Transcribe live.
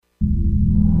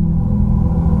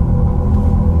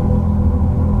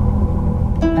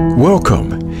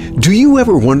Welcome. Do you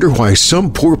ever wonder why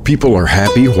some poor people are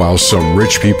happy while some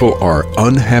rich people are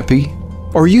unhappy?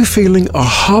 Are you feeling a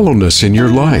hollowness in your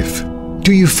life?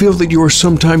 Do you feel that you are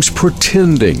sometimes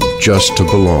pretending just to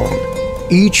belong?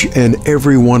 Each and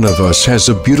every one of us has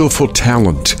a beautiful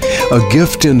talent, a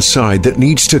gift inside that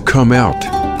needs to come out.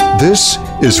 This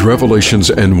is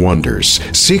Revelations and Wonders,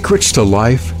 Secrets to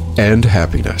Life and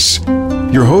Happiness.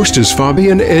 Your host is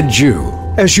Fabian Edju.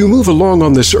 As you move along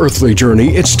on this earthly journey,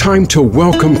 it's time to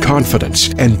welcome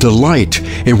confidence and delight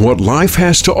in what life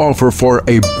has to offer for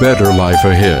a better life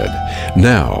ahead.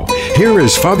 Now, here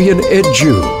is Fabian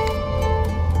Edju.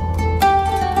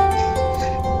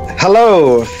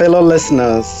 Hello, fellow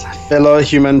listeners, fellow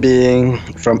human being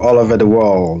from all over the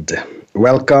world.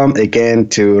 Welcome again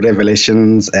to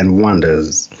Revelations and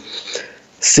Wonders,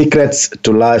 Secrets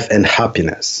to Life and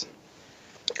Happiness.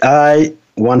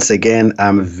 Once again,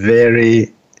 I'm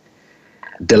very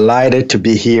delighted to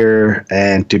be here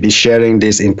and to be sharing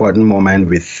this important moment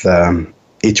with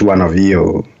each one of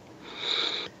you.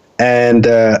 And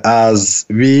as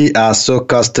we are so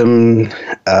accustomed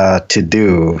to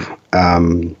do,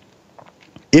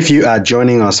 if you are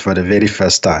joining us for the very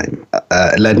first time,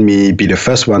 let me be the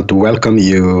first one to welcome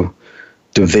you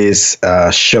to this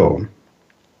show.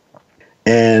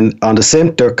 And on the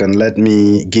same token, let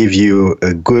me give you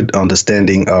a good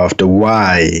understanding of the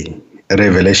why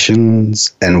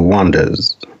Revelations and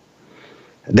Wonders.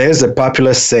 There's a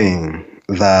popular saying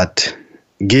that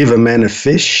give a man a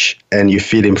fish and you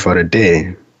feed him for a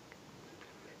day,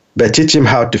 but teach him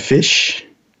how to fish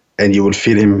and you will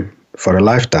feed him for a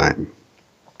lifetime.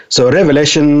 So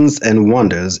Revelations and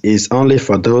Wonders is only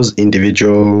for those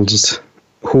individuals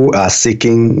who are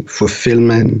seeking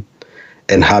fulfillment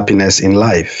and happiness in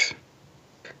life.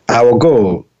 Our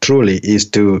goal truly is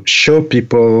to show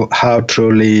people how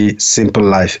truly simple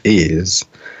life is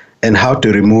and how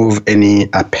to remove any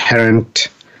apparent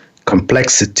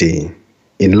complexity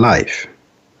in life,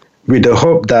 with the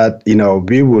hope that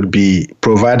we will be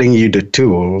providing you the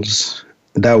tools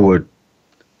that would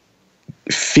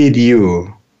feed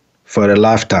you for a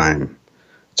lifetime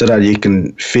so that you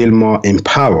can feel more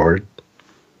empowered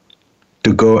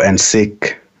to go and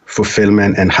seek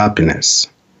fulfillment and happiness.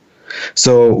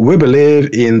 So we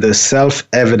believe in the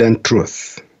self-evident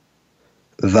truth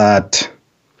that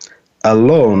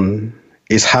alone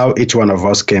is how each one of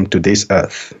us came to this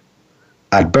earth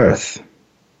at birth.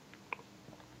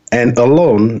 And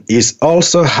alone is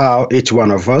also how each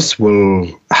one of us will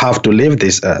have to leave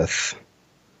this earth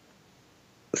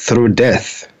through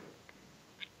death.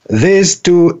 These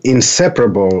two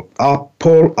inseparable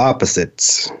pole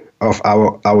opposites of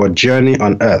our journey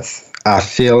on earth are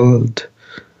filled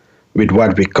with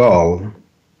what we call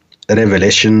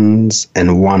revelations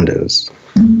and wonders.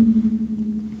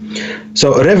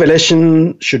 So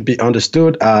revelation should be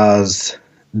understood as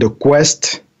the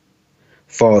quest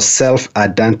for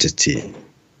self-identity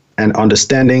and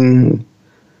understanding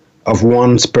of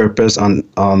one's purpose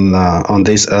on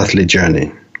this earthly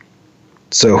journey.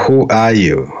 So who are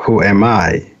you? Who am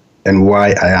I? And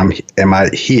why am I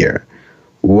here?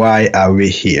 Why are we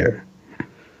here?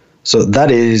 So that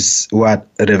is what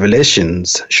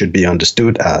revelations should be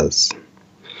understood as.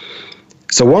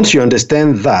 So once you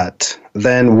understand that,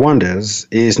 then wonders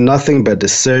is nothing but the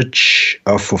search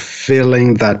of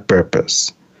fulfilling that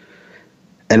purpose.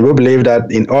 And we believe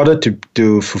that in order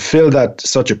to fulfill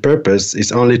such a purpose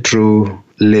is only through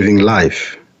living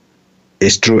life,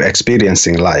 is through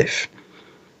experiencing life,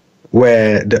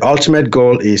 where the ultimate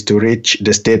goal is to reach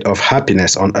the state of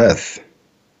happiness on earth.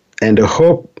 And the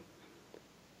hope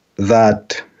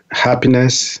that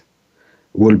happiness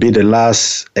will be the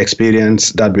last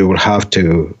experience that we will have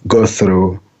to go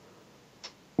through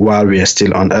while we are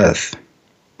still on earth.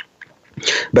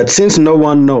 But since no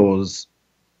one knows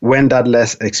when that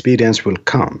last experience will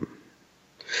come,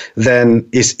 then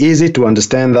it's easy to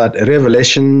understand that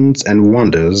revelations and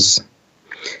wonders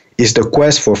is the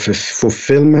quest for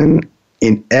fulfillment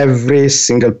in every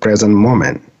single present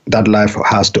moment that life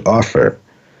has to offer,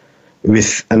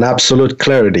 with an absolute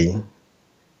clarity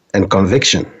and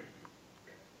conviction.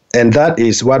 And that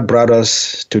is what brought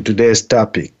us to today's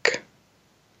topic: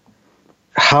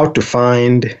 how to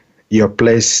find your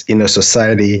place in a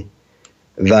society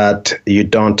that you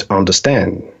don't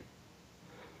understand.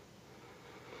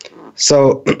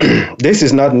 So this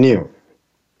is not new.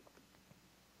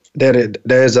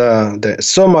 There's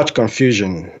so much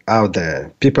confusion out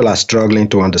there. People are struggling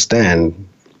to understand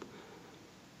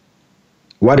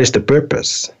what is the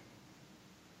purpose.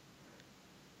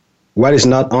 What is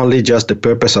not only just the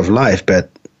purpose of life,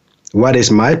 but what is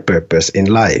my purpose in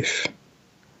life?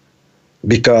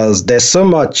 Because there's so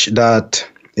much that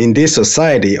in this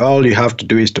society, all you have to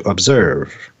do is to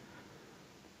observe.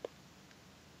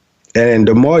 And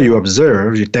the more you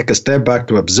observe, you take a step back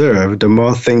to observe, the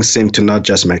more things seem to not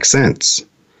just make sense.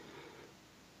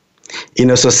 In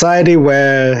a society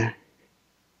where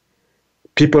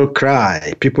people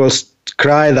cry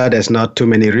that there's not too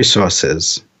many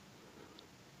resources,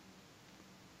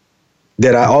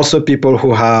 there are also people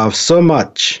who have so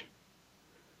much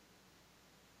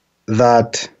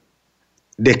that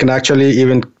they can actually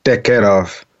even take care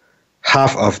of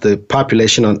half of the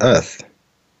population on Earth.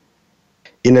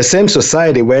 In the same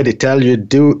society where they tell you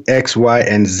do X, Y,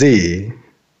 and Z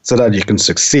so that you can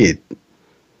succeed,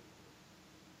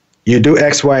 you do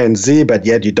X, Y, and Z, but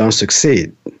yet you don't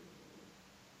succeed.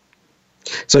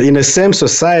 So in the same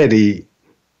society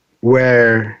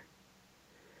where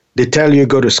they tell you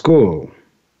go to school,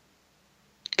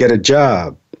 get a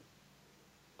job,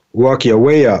 work your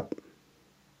way up,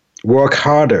 work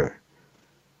harder,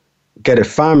 get a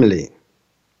family,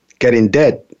 get in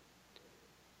debt,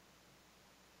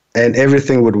 and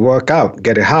everything would work out.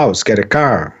 Get a house, get a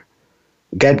car,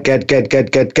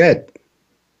 get.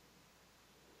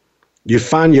 You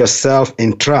find yourself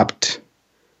entrapped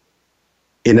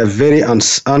in a very in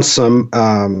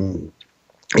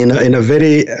a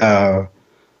very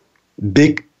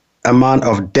big amount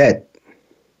of debt,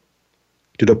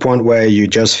 to the point where you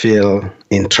just feel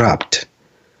entrapped.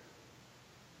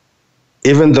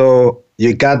 Even though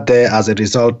you got there as a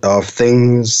result of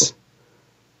things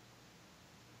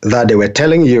that they were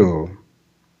telling you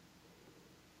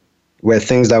were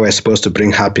things that were supposed to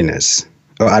bring happiness,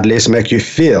 or at least make you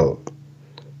feel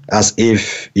as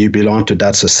if you belong to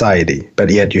that society,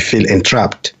 but yet you feel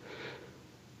entrapped.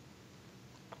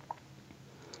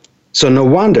 So no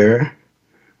wonder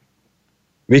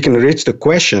we can reach the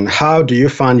question, how do you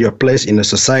find your place in a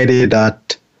society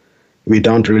that we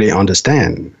don't really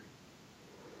understand?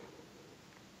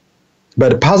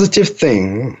 But the positive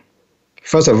thing,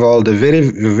 first of all, the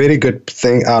very good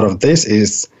thing out of this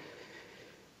is,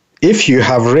 if you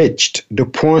have reached the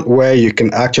point where you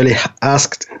can actually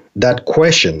ask that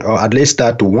question, or at least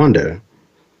start to wonder,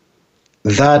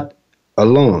 that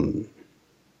alone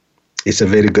is a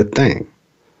very good thing.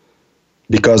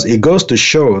 Because it goes to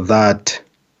show that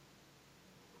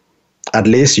at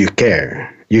least you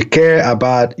care. You care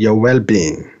about your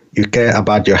well-being. You care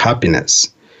about your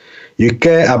happiness. You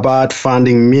care about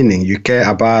finding meaning. You care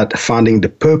about finding the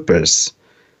purpose.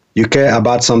 You care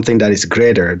about something that is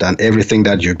greater than everything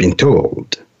that you've been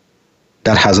told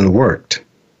that hasn't worked.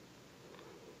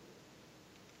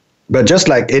 But just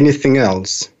like anything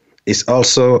else, it's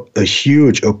also a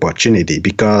huge opportunity,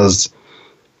 because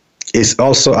it's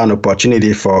also an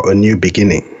opportunity for a new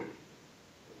beginning.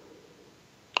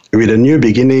 With new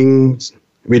beginnings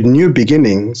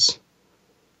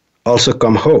also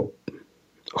come hope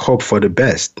for the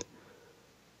best.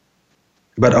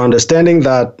 But understanding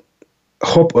that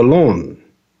hope alone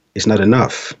is not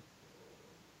enough.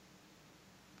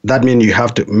 That means you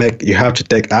have to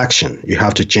take action. You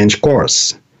have to change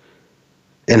course.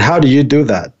 And how do you do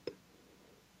that?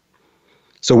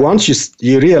 So once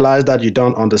you realize that you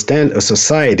don't understand a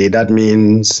society, that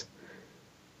means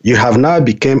you have now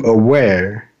become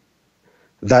aware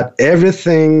that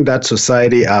everything that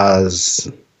society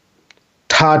has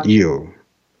taught you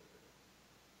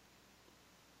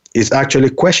is actually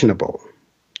questionable.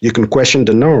 You can question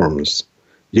the norms.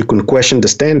 You can question the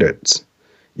standards.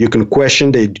 You can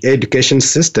question the education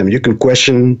system. You can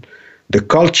question the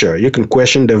culture. You can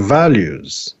question the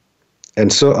values,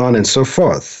 and so on and so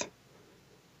forth.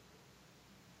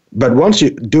 But once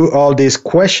you do all this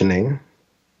questioning,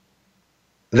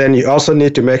 then you also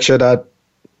need to make sure that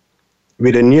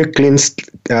with a new clean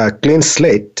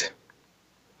slate,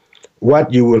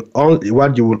 what you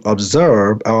will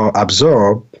observe or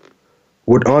absorb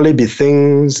would only be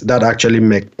things that actually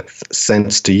make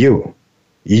sense to you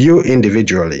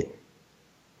individually,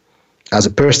 as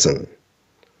a person,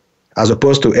 as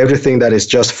opposed to everything that is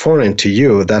just foreign to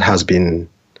you, that has been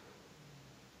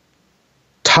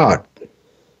taught,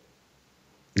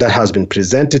 that has been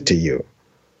presented to you.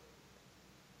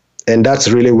 And that's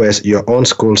really where your own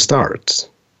school starts.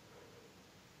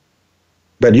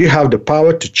 But you have the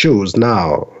power to choose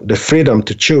now, the freedom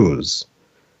to choose,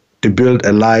 to build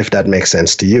a life that makes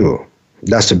sense to you.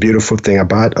 That's the beautiful thing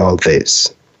about all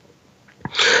this.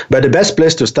 But the best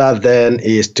place to start then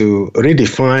is to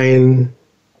redefine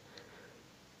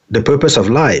the purpose of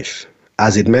life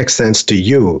as it makes sense to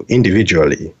you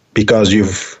individually, because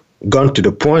you've gone to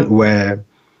the point where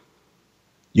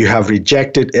you have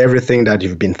rejected everything that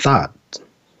you've been taught,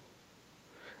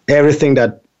 everything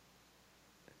that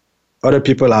other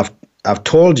people have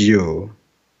told you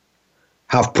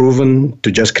have proven to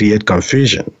just create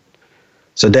confusion.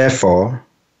 So therefore,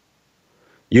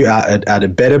 you are at a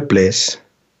better place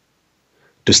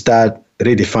to start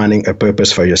redefining a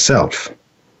purpose for yourself.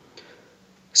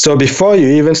 So before you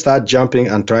even start jumping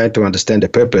and trying to understand the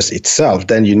purpose itself,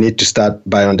 then you need to start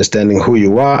by understanding who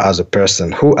you are as a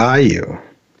person. Who are you?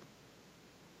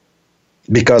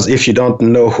 Because if you don't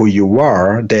know who you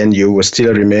are, then you will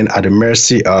still remain at the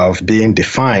mercy of being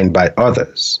defined by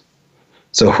others.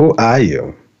 So who are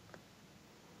you?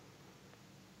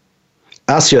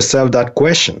 Ask yourself that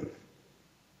question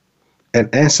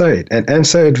and answer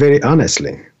it very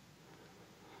honestly.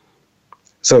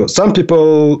 So some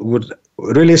people would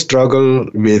really struggle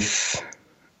with,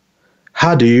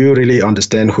 how do you really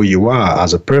understand who you are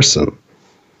as a person,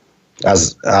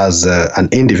 as an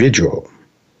individual?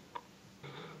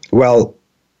 Well,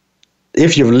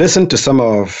 if you've listened to some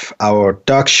of our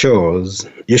talk shows,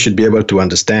 you should be able to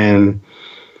understand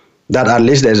that at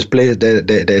least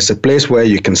there's a place where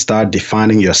you can start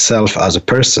defining yourself as a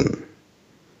person.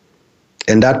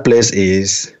 And that place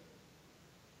is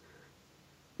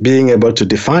being able to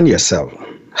define yourself.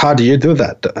 How do you do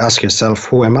that? Ask yourself,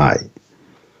 who am I?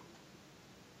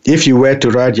 If you were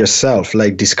to write yourself,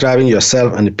 like describing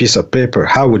yourself on a piece of paper,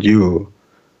 how would you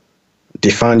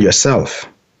define yourself?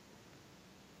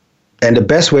 And the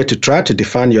best way to try to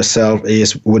define yourself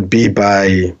would be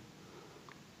by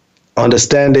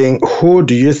understanding, who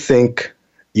do you think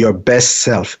your best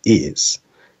self is?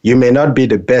 You may not be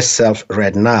the best self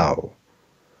right now,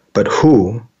 but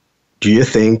who do you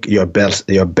think your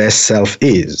best self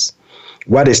is?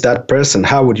 What is that person?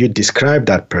 How would you describe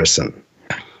that person?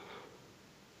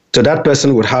 So that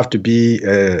person would have to be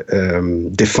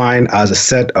defined as a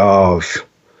set of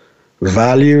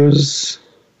values,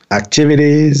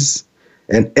 activities,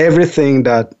 and everything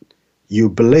that you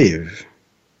believe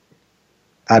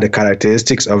are the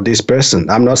characteristics of this person.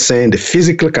 I'm not saying the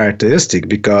physical characteristic,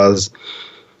 because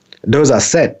those are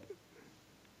set.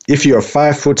 If you're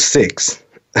 5'6",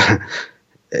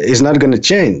 it's not going to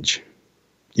change.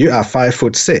 You are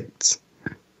 5'6".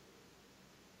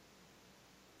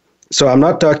 So I'm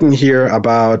not talking here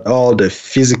about all the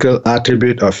physical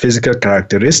attribute or physical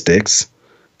characteristics.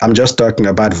 I'm just talking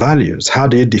about values. How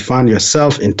do you define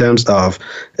yourself in terms of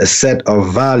a set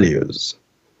of values?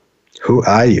 Who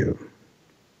are you?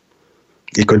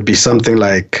 It could be something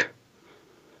like,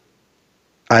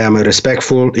 I am a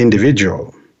respectful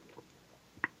individual.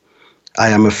 I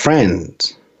am a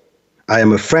friend. I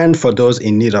am a friend for those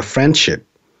in need of friendship.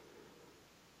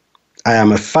 I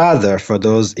am a father for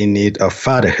those in need of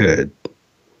fatherhood.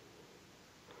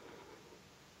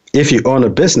 If you own a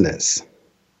business,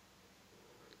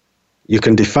 you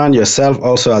can define yourself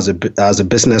also as a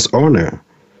business owner,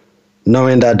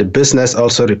 knowing that the business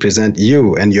also represents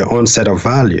you and your own set of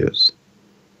values.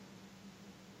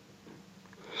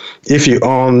 If you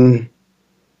own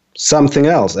something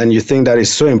else and you think that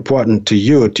is so important to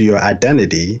you, to your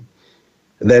identity,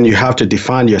 then you have to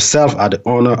define yourself as the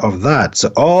owner of that.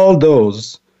 So all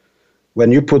those,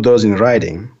 when you put those in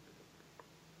writing,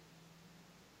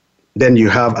 then you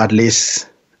have at least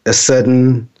a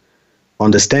certain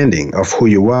understanding of who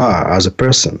you are as a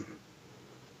person.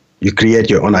 You create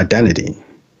your own identity.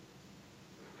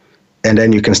 And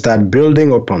then you can start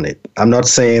building upon it. I'm not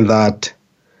saying that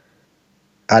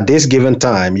at this given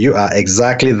time you are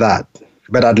exactly that,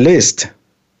 but at least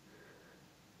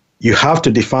you have to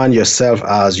define yourself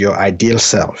as your ideal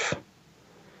self,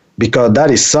 because that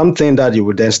is something that you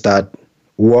would then start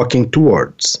working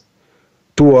towards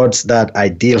that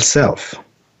ideal self.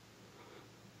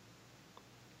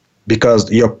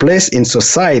 Because your place in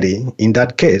society, in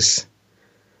that case,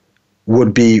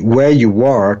 would be where you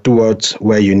are towards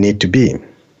where you need to be.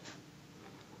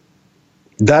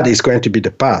 That is going to be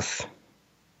the path.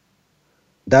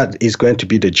 That is going to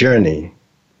be the journey.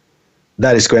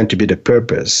 That is going to be the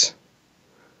purpose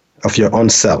of your own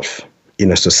self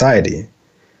in a society.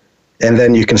 And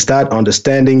then you can start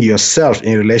understanding yourself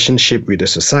in relationship with the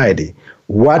society.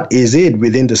 What is it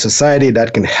within the society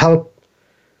that can help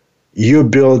you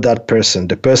build that person,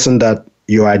 the person that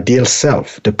your ideal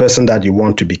self, the person that you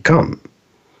want to become?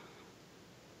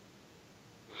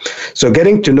 So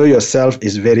getting to know yourself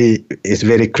is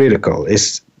very critical.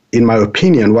 It's, in my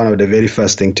opinion, one of the very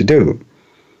first thing to do.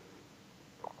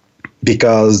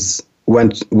 Because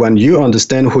when you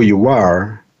understand who you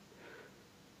are,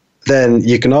 then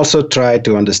you can also try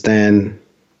to understand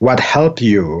what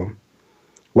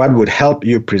would help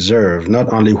you preserve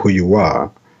not only who you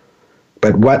are,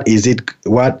 but what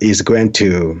is going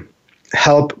to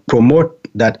help promote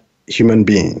that human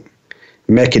being,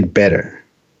 make it better.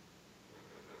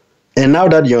 And now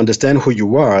that you understand who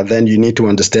you are, then you need to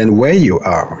understand where you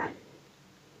are.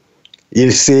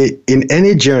 You see, in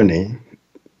any journey,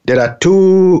 there are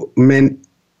two main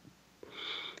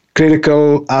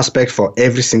critical aspects for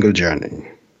every single journey.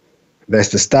 There's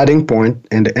the starting point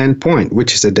and the end point,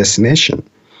 which is the destination.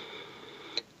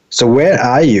 So where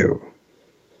are you?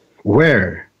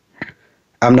 Where?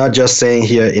 I'm not just saying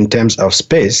here in terms of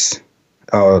space,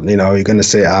 or, you're going to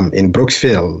say I'm in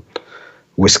Brooksville,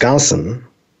 Wisconsin.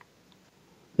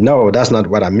 No, that's not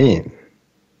what I mean.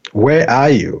 Where are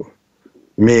you?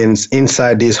 Means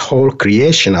inside this whole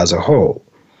creation as a whole.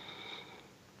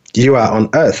 You are on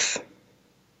Earth.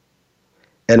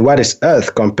 And what is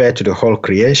Earth compared to the whole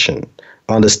creation?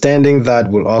 Understanding that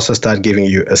will also start giving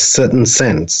you a certain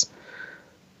sense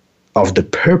of the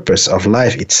purpose of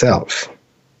life itself.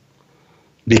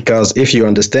 Because if you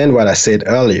understand what I said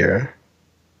earlier,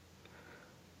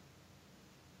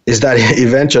 is that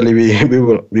eventually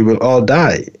we will all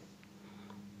die.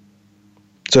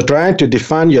 So trying to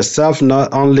define yourself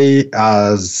not only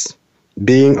as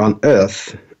being on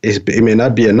earth, it may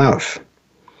not be enough.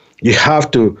 You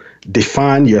have to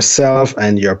define yourself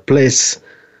and your place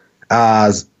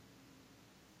as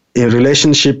in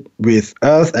relationship with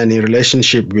earth and in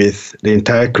relationship with the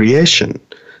entire creation.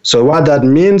 So what that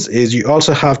means is you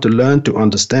also have to learn to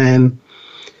understand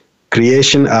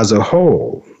creation as a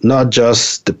whole, not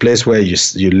just the place where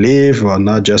you live or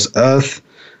not just earth.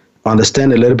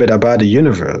 Understand a little bit about the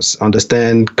universe,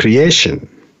 understand creation.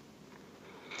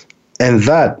 And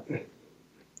that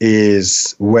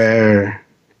is where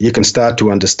you can start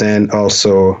to understand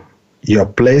also your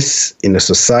place in a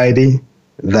society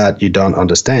that you don't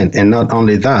understand. And not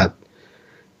only that,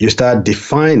 you start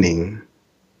defining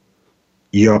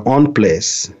your own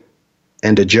place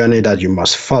and the journey that you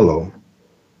must follow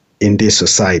in this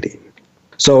society.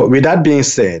 So with that being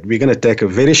said, we're going to take a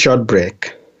very short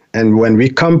break. And when we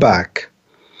come back,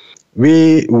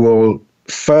 we will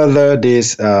further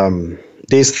these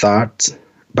thoughts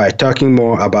by talking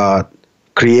more about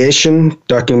creation,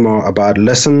 talking more about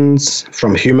lessons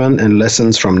from human and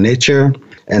lessons from nature,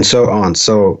 and so on.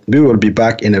 So we will be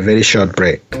back in a very short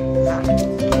break.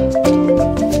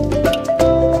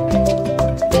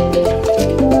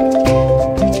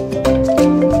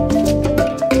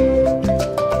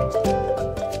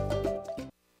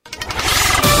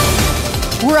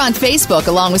 We're on Facebook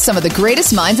along with some of the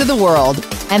greatest minds of the world,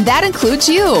 and that includes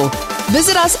you.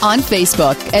 Visit us on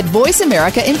Facebook at Voice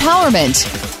America Empowerment.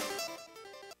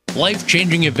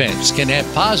 Life-changing events can have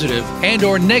positive and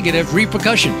or negative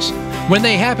repercussions. When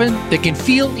they happen, they can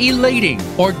feel elating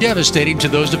or devastating to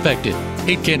those affected.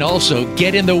 It can also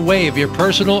get in the way of your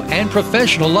personal and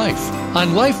professional life.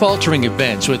 On Life-Altering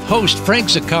Events with host Frank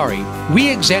Zakari,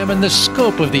 we examine the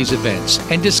scope of these events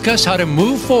and discuss how to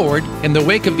move forward in the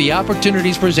wake of the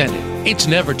opportunities presented. It's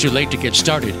never too late to get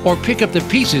started or pick up the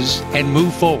pieces and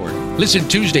move forward. Listen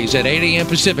Tuesdays at 8 a.m.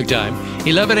 Pacific Time,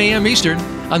 11 a.m. Eastern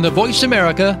on the Voice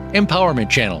America Empowerment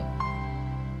Channel.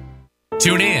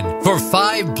 Tune in for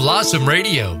 5 Blossom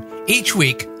Radio. Each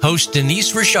week, host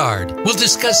Denise Richard will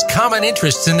discuss common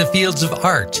interests in the fields of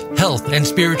art, health, and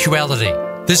spirituality.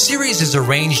 The series is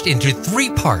arranged into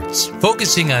 3 parts,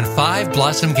 focusing on 5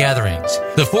 Blossom gatherings,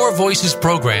 the 4 Voices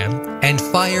program, and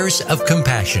Fires of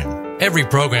Compassion. Every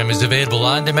program is available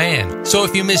on demand, so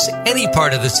if you miss any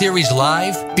part of the series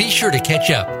live, be sure to catch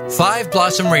up. 5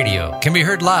 Blossom Radio can be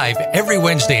heard live every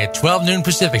Wednesday at 12 noon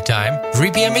Pacific Time,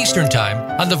 3 p.m. Eastern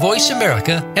Time on the Voice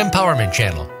America Empowerment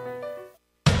Channel.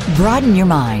 Broaden your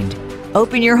mind.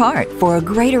 Open your heart for a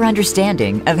greater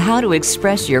understanding of how to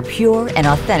express your pure and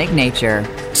authentic nature.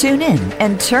 Tune in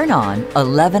and turn on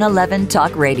 1111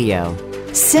 Talk Radio.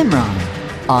 Simran,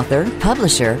 author,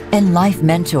 publisher, and life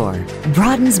mentor,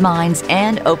 broadens minds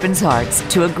and opens hearts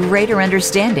to a greater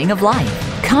understanding of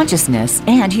life, consciousness,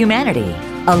 and humanity.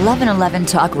 1111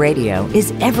 Talk Radio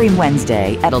is every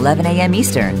Wednesday at 11 a.m.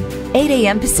 Eastern, 8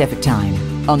 a.m. Pacific Time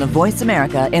on the Voice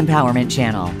America Empowerment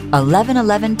Channel.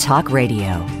 1111 Talk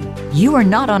Radio. You are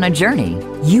not on a journey.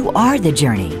 You are the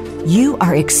journey. You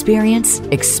are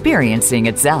experiencing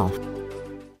itself.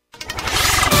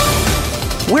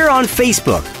 We're on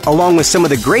Facebook, along with some of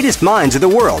the greatest minds of the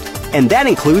world, and that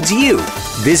includes you.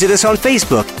 Visit us on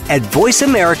Facebook at Voice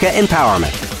America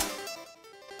Empowerment.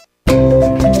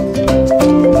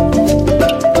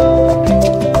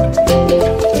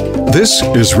 This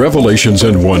is Revelations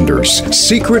and Wonders,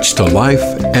 Secrets to Life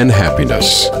and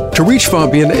Happiness. To reach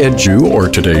Fabian Edju or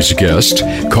today's guest,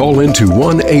 call into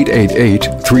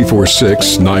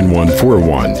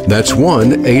 1-888-346-9141. That's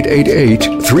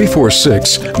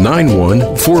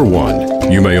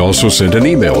 1-888-346-9141. You may also send an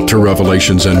email to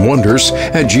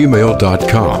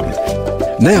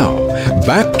revelationsandwonders@gmail.com. Now,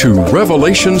 back to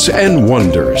Revelations and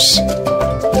Wonders.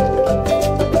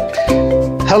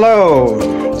 Hello,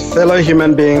 fellow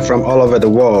human beings from all over the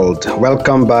world.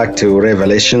 Welcome back to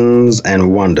Revelations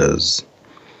and Wonders.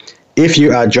 If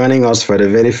you are joining us for the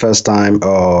very first time,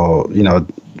 or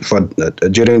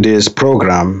during this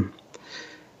program,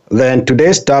 then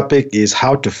today's topic is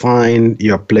how to find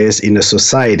your place in a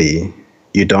society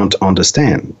you don't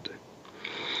understand.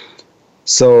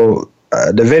 So,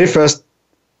 the very first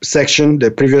section,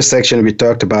 the previous section, we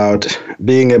talked about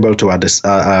being able to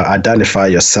identify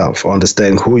yourself,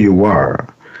 understand who you are.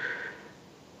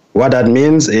 What that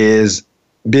means is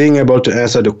being able to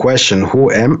answer the question, who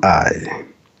am I?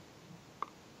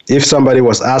 If somebody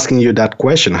was asking you that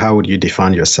question, how would you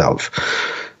define yourself?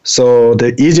 So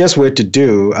the easiest way to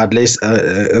do, at least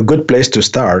a good place to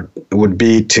start, would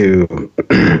be to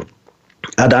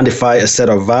identify a set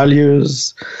of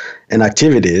values and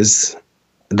activities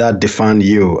that define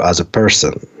you as a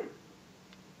person.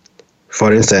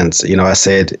 For instance, I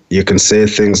said you can say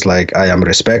things like, I am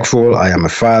respectful, I am a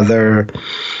father,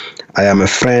 I am a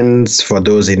friend for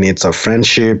those in need of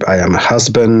friendship, I am a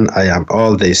husband, I am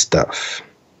all this stuff.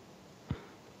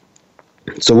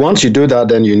 So once you do that,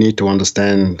 then you need to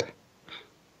understand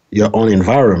your own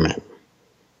environment.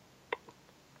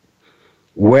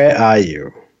 Where are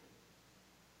you?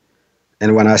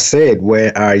 And when I said,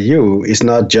 where are you, it's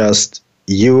not just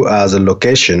you as a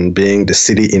location being the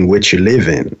city in which you live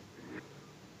in.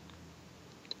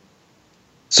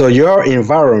 So your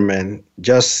environment,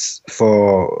 just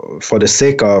for the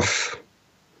sake of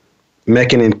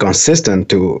making it consistent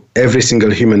to every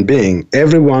single human being,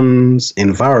 everyone's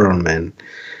environment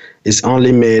is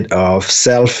only made of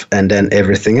self and then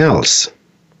everything else.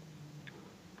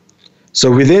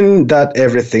 So within that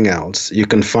everything else, you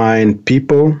can find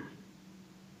people,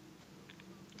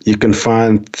 you can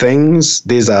find things.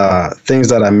 These are things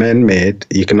that are man-made.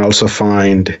 You can also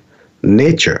find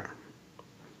nature.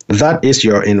 That is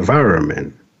your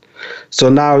environment. So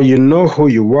now you know who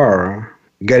you are,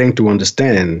 getting to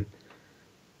understand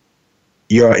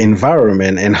your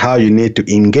environment and how you need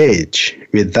to engage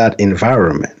with that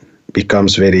environment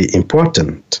becomes very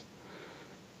important.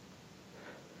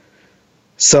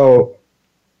 So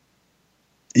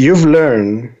you've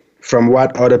learned from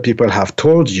what other people have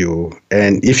told you,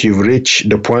 and if you've reached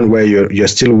the point where you're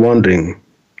still wondering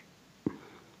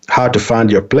how to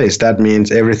find your place, that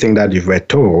means everything that you were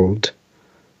told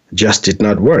just did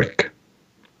not work.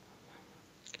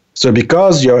 So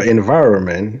because your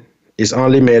environment is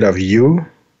only made of you,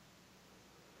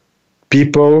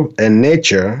 people, and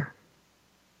nature,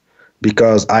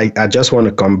 because I just want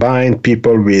to combine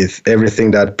people with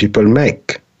everything that people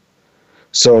make.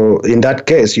 So in that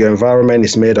case, your environment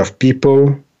is made of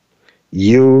people,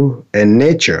 you, and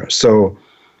nature. So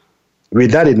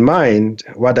with that in mind,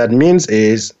 what that means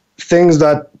is things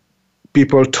that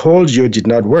people told you did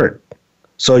not work.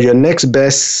 So your next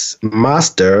best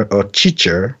master or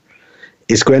teacher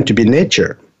is going to be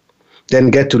nature.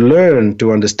 Then get to learn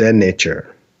to understand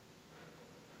nature.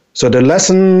 So the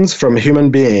lessons from a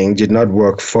human being did not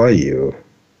work for you.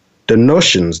 The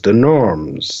notions, the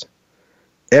norms,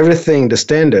 everything, the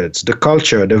standards, the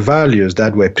culture, the values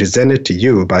that were presented to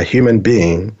you by human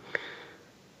being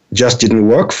just didn't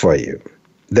work for you.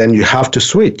 Then you have to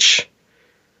switch.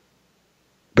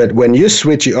 But when you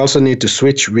switch, you also need to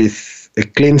switch with a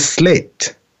clean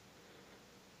slate.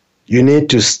 You need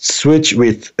to switch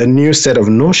with a new set of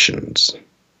notions.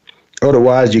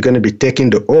 Otherwise, you're going to be taking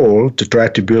the old to try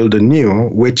to build the new,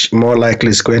 which more likely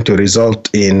is going to result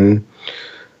in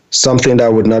something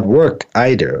that would not work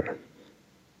either.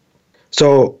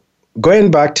 So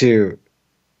going back to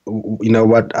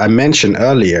what I mentioned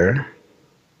earlier,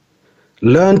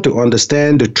 learn to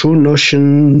understand the true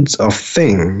notions of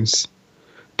things,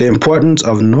 the importance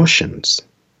of notions,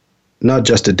 not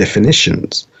just the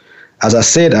definitions. As I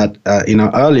said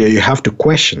earlier, you have to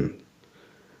question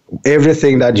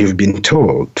everything that you've been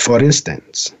told. For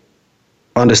instance,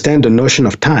 understand the notion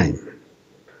of time,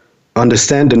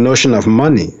 understand the notion of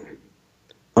money,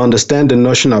 understand the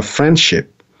notion of friendship,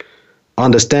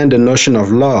 understand the notion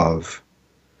of love.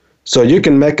 So you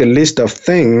can make a list of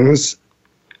things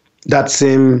that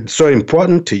seem so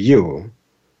important to you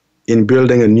in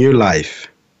building a new life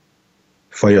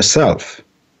for yourself,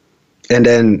 and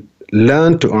then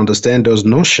learn to understand those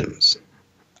notions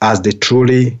as they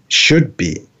truly should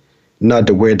be, not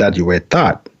the way that you were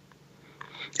taught.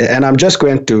 And I'm just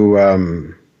going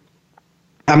to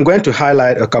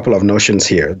highlight a couple of notions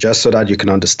here, just so that you can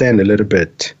understand a little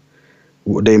bit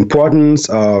the importance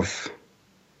of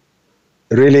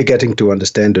really getting to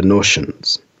understand the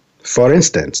notions. For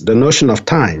instance, the notion of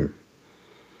time.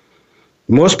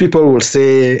 Most people will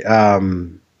say,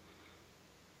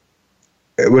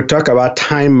 we'll talk about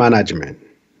time management.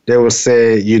 They will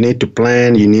say, you need to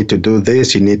plan, you need to do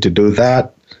this, you need to do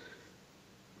that.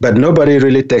 But nobody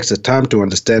really takes the time to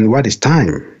understand what is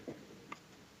time,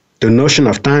 the notion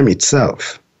of time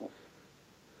itself.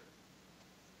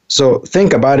 So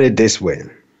think about it this way.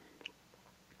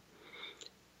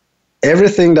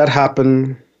 Everything that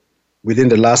happened within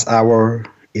the last hour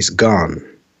is gone.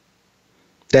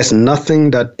 There's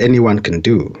nothing that anyone can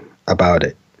do about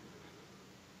it.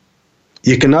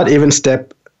 You cannot even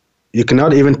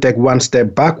take one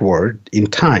step backward in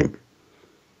time.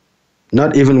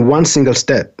 Not even one single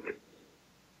step.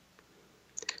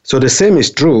 So the same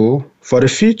is true for the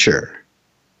future.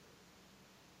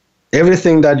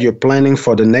 Everything that you're planning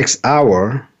for the next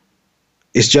hour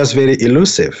is just very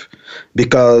elusive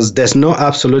because there's no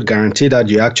absolute guarantee that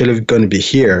you're actually going to be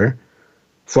here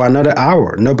for another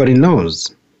hour. Nobody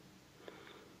knows.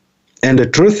 And the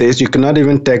truth is, you cannot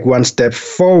even take one step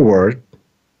forward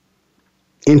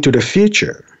into the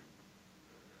future.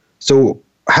 So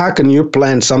how can you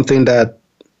plan something that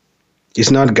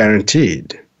is not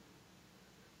guaranteed?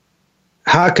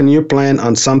 How can you plan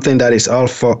on something that is all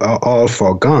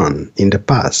forgone in the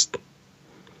past?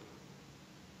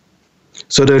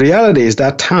 So the reality is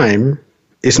that time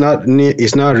is not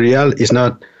real, is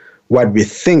not what we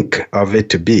think of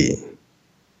it to be.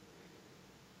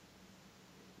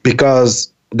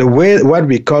 Because what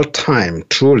we call time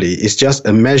truly is just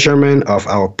a measurement of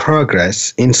our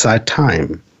progress inside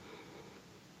time.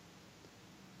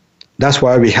 That's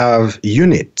why we have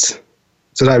units,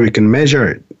 so that we can measure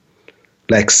it,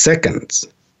 like seconds.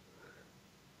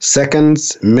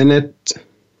 Seconds, minutes,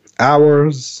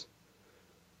 hours,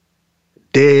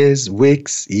 days,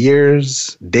 weeks,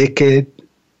 years, decade.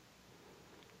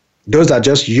 Those are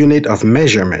just units of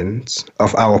measurements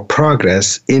of our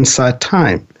progress inside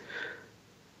time.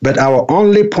 But our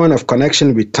only point of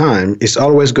connection with time is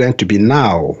always going to be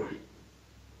now.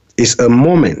 It's a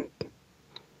moment.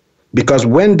 Because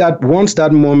once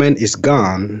that moment is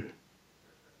gone,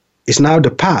 it's now the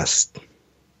past.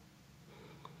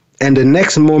 And the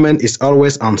next moment is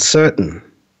always uncertain.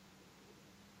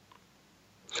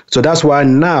 So that's why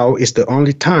now is the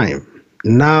only time.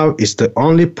 Now is the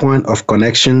only point of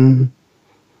connection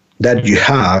that you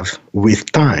have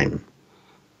with time.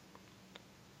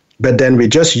 But then we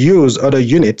just use other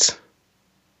units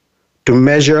to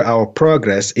measure our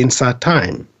progress inside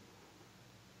time.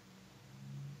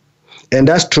 And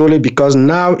that's truly because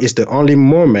now is the only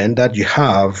moment that you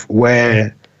have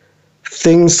where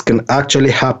things can actually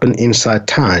happen inside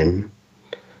time.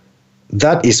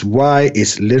 That is why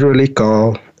it's literally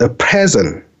called a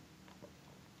present.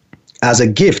 As a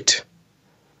gift,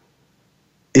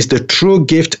 it's the true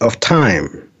gift of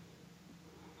time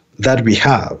that we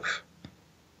have.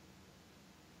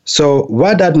 So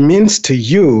what that means to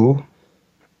you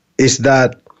is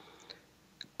that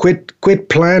quit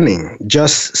planning,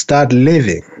 just start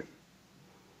living.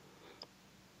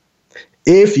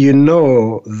 If you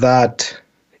know that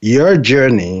your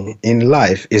journey in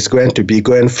life is going to be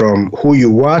going from who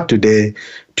you are today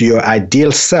to your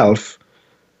ideal self,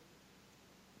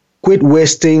 quit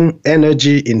wasting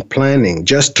energy in planning.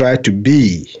 Just try to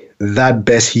be that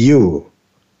best you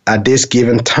at this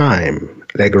given time,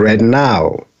 like right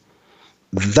now.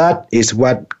 That is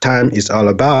what time is all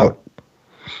about.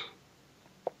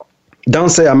 Don't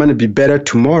say, I'm going to be better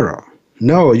tomorrow.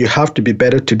 No, you have to be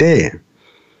better today.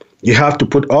 You have to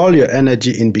put all your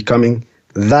energy in becoming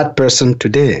that person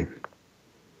today.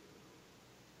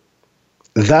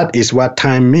 That is what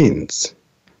time means.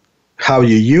 How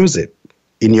you use it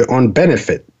in your own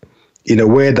benefit, in a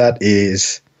way that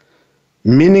is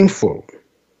meaningful.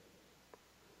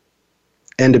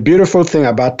 And the beautiful thing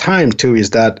about time, too,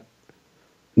 is that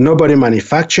nobody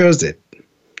manufactures it.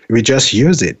 We just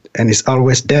use it, and it's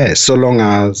always there, so long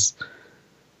as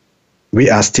we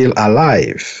are still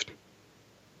alive.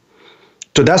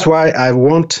 So that's why I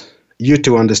want you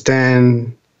to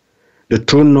understand the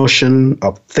true notion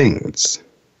of things.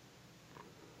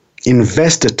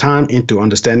 Invest the time into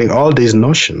understanding all these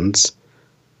notions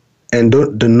and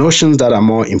the notions that are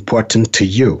more important to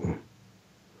you,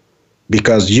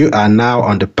 because you are now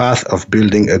on the path of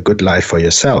building a good life for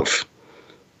yourself.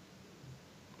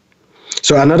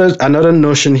 So another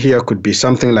notion here could be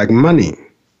something like money.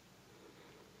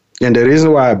 And the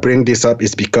reason why I bring this up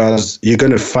is because you're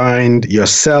going to find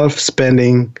yourself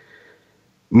spending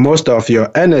most of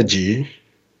your energy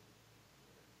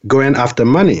going after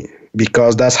money,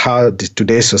 because that's how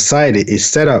today's society is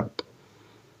set up.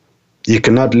 You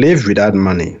cannot live without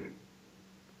money.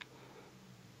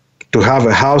 To have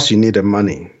a house, you need the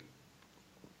money.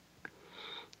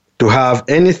 To have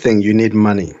anything, you need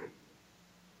money.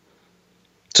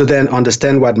 So then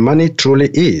understand what money truly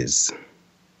is.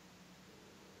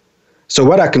 So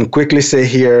what I can quickly say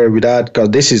here without, because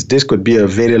this could be a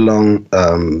very long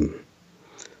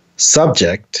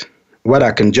subject, what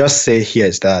I can just say here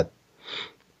is that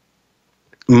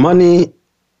money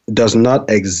does not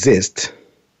exist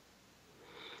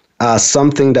as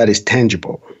something that is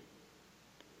tangible.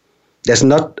 There's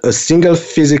not a single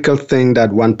physical thing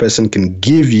that one person can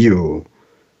give you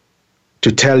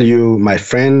to tell you, my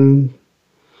friend,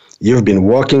 you've been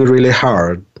working really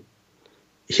hard,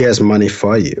 here's money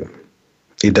for you.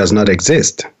 It does not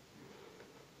exist.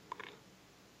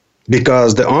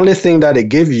 Because the only thing that they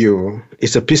give you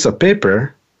is a piece of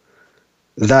paper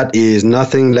that is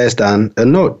nothing less than a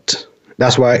note.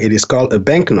 That's why it is called a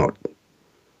banknote.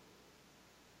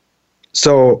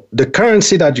 So the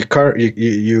currency that you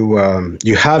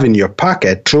have in your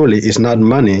pocket truly is not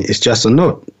money, it's just a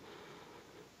note.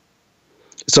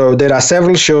 So there are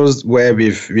several shows where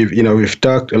we've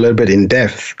talked a little bit in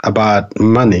depth about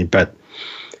money, but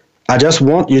I just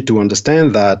want you to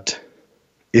understand that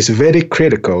it's very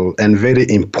critical and very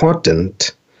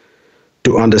important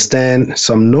to understand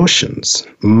some notions,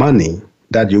 money,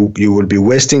 that you will be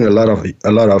wasting a lot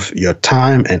of your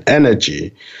time and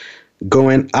energy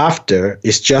going after.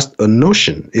 Is just a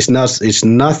notion. It's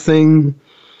nothing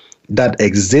that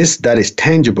exists, that is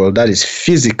tangible, that is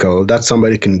physical, that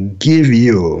somebody can give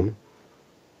you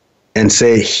and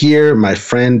say, here, my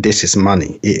friend, this is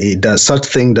money. Such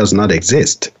thing does not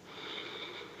exist.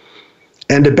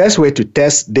 And the best way to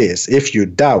test this, if you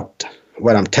doubt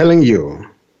what I'm telling you,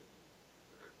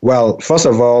 well, first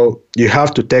of all, you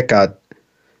have to take a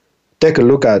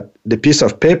look at the piece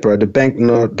of paper, the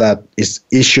banknote that is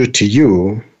issued to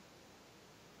you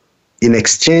in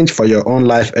exchange for your own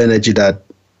life energy that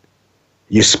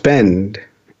you spend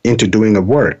into doing a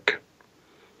work.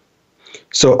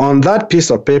 So on that piece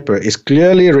of paper is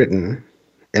clearly written,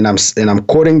 and I'm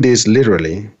quoting this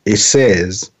literally, it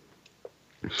says,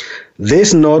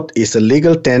 this note is a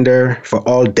legal tender for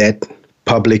all debt,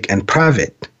 public and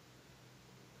private.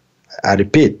 I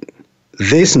repeat,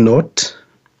 this note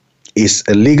is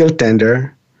a legal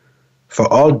tender for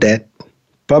all debt,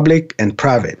 public and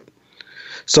private.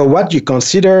 So what you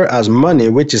consider as money,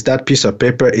 which is that piece of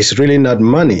paper, is really not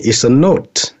money. It's a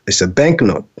note. It's a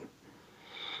banknote.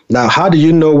 Now, how do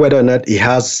you know whether or not it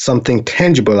has something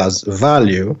tangible as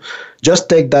value? Just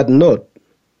take that note.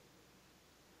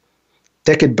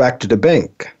 Take it back to the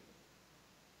bank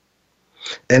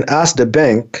and ask the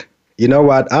bank, you know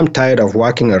what, I'm tired of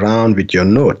walking around with your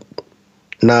note.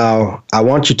 Now, I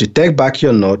want you to take back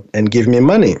your note and give me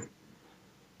money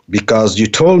because you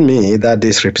told me that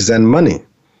this represents money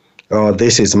or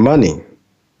this is money.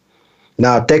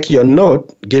 Now, take your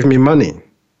note, give me money.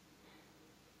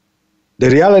 The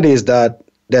reality is that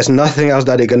there's nothing else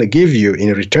that they're going to give you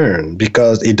in return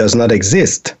because it does not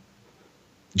exist.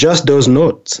 Just those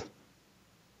notes.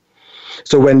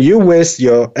 So when you waste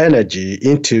your energy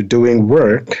into doing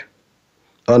work,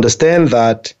 understand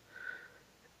that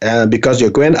because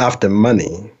you're going after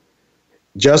money,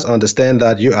 just understand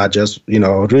that you are just,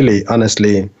 really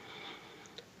honestly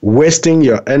wasting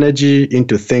your energy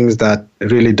into things that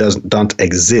really don't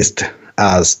exist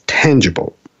as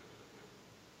tangible.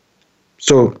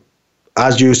 So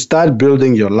as you start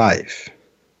building your life,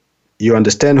 you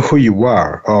understand who you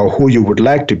are or who you would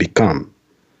like to become.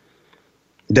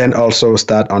 Then also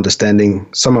start understanding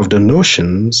some of the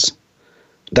notions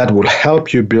that will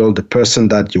help you build the person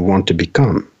that you want to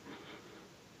become.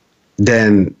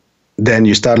 Then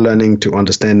you start learning to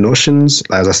understand notions,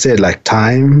 as I said, like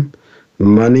time,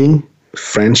 money,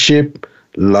 friendship,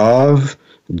 love,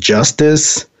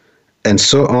 justice, and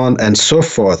so on and so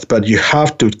forth. But you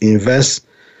have to invest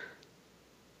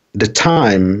the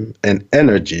time and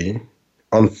energy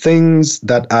on things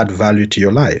that add value to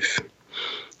your life.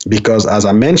 Because as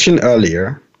I mentioned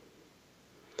earlier,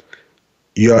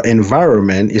 your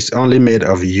environment is only made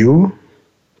of you,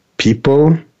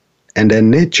 people, and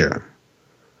then nature.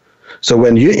 So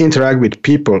when you interact with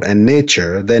people and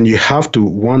nature, then you have to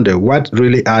wonder what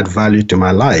really adds value to my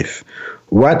life.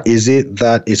 What is it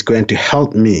that is going to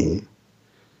help me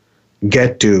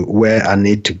get to where I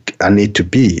need to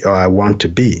be or I want to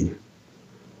be?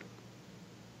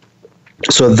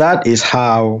 So that is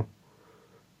how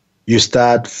you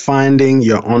start finding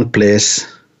your own place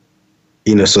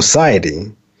in a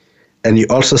society, and you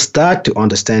also start to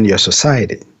understand your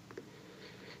society.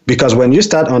 Because when you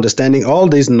start understanding all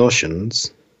these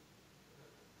notions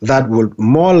that will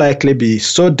more likely be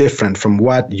so different from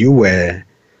what you were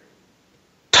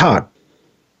taught,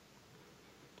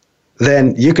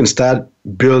 then you can start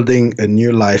building a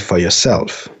new life for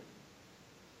yourself.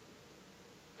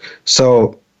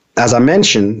 So, as I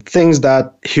mentioned, things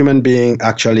that human being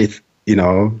actually,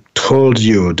 told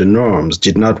you the norms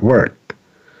did not work.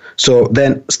 So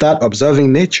then start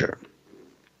observing nature.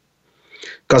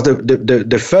 Because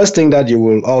the first thing that you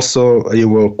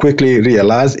will quickly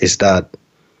realize is that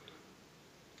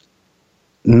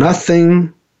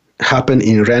nothing happens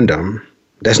in random.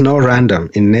 There's no random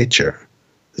in nature.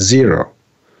 Zero.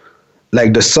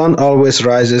 Like the sun always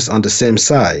rises on the same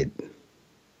side.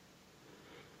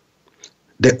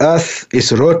 The earth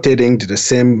is rotating to the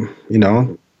same,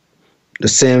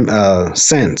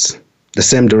 sense, the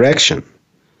same direction.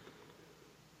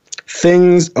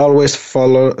 Things always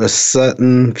follow a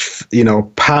certain,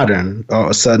 pattern or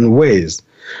a certain ways.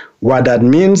 What that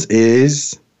means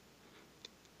is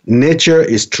nature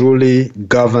is truly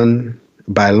governed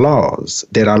by laws.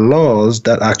 There are laws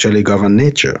that actually govern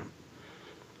nature.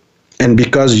 And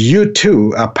because you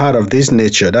too are part of this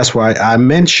nature, that's why I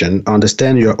mentioned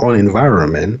understand your own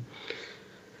environment.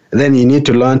 Then you need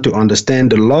to learn to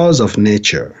understand the laws of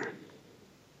nature.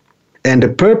 And the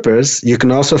purpose, you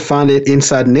can also find it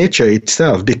inside nature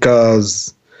itself,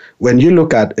 because when you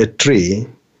look at a tree,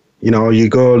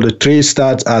 the tree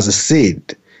starts as a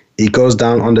seed. It goes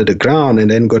down under the ground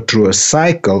and then go through a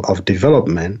cycle of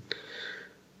development,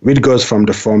 which goes from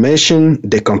the formation,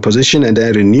 decomposition, and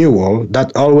then renewal.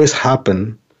 That always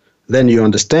happen. Then you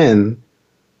understand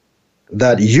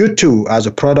that you too, as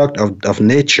a product of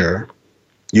nature,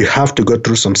 you have to go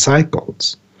through some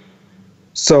cycles.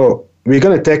 So we're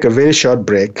going to take a very short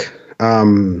break.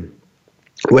 When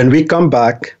we come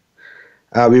back,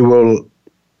 we will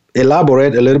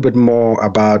elaborate a little bit more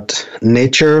about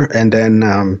nature, and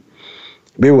then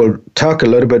we will talk a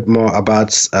little bit more about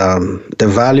the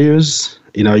values.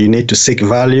 You need to seek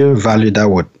value that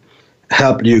would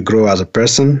help you grow as a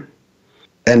person.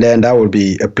 And then that will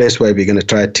be a place where we're going to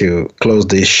try to close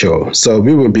this show. So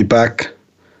we will be back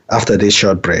after this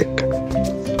short break.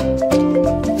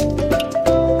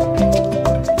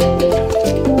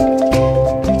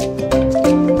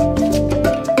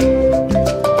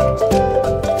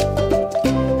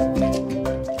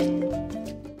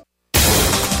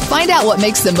 Find out what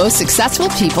makes the most successful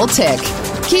people tick.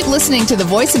 Keep listening to the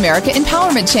Voice America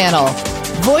Empowerment Channel.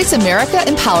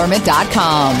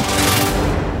 VoiceAmericaEmpowerment.com.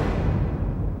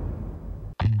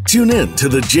 Tune in to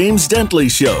The James Dentley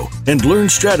Show and learn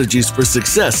strategies for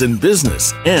success in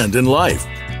business and in life.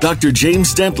 Dr.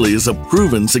 James Dentley is a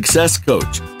proven success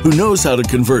coach who knows how to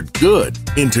convert good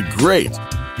into great.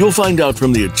 You'll find out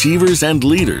from the achievers and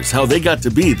leaders how they got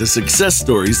to be the success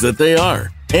stories that they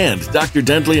are. And Dr.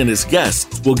 Dentley and his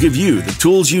guests will give you the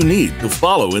tools you need to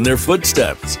follow in their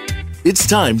footsteps. It's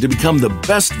time to become the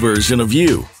best version of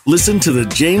you. Listen to The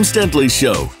James Dentley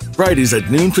Show, Fridays at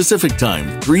noon Pacific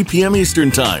Time, 3 p.m. Eastern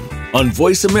Time, on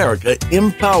Voice America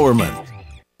Empowerment.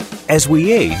 As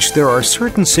we age, there are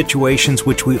certain situations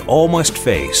which we all must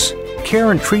face.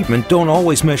 Care and treatment don't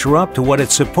always measure up to what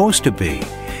it's supposed to be,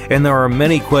 and there are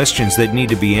many questions that need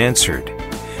to be answered.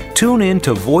 Tune in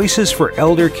to Voices for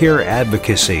Elder Care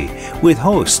Advocacy with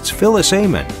hosts Phyllis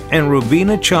Amon and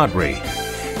Rubina Chaudhry.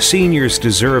 Seniors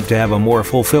deserve to have a more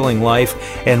fulfilling life,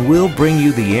 and we'll bring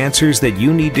you the answers that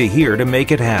you need to hear to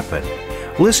make it happen.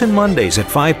 Listen Mondays at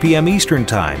 5 p.m. Eastern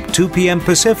Time, 2 p.m.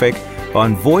 Pacific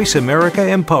on Voice America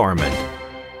Empowerment.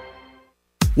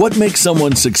 What makes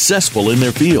someone successful in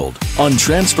their field? On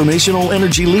Transformational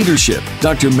Energy Leadership,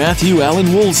 Dr. Matthew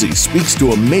Allen Woolsey speaks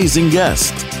to amazing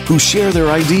guests who share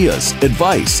their ideas,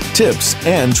 advice, tips,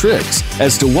 and tricks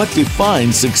as to what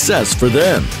defines success for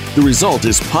them. The result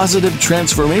is positive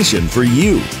transformation for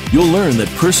you. You'll learn that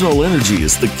personal energy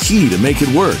is the key to make it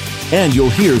work, and you'll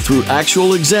hear through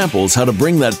actual examples how to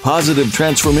bring that positive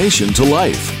transformation to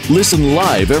life. Listen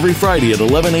live every Friday at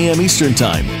 11 a.m. Eastern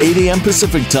Time, 8 a.m.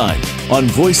 Pacific Time on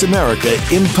Voice America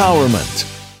Empowerment.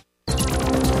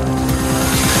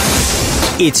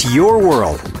 It's your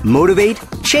world. Motivate,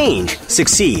 change,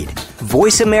 succeed.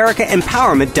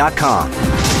 VoiceAmericaEmpowerment.com.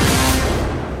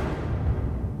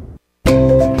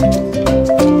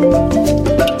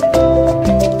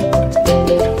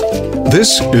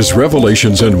 This is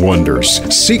Revelations and Wonders,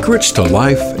 Secrets to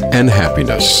Life and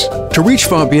Happiness. To reach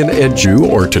Fabian Edju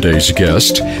or today's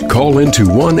guest, call into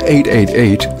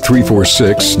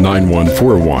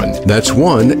 1-888-346-9141. That's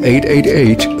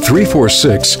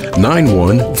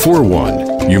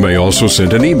 1-888-346-9141. You may also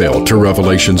send an email to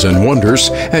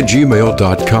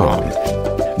revelationsandwonders@gmail.com.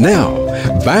 Now,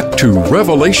 back to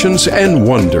Revelations and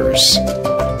Wonders.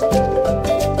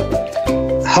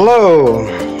 Hello.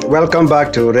 Welcome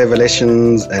back to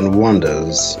Revelations and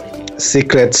Wonders,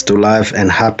 Secrets to Life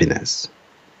and Happiness.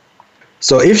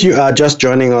 So if you are just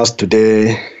joining us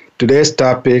today, today's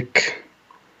topic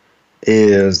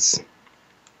is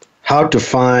how to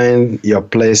find your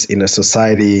place in a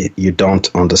society you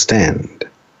don't understand.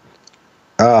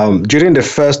 During the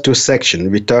first two sections,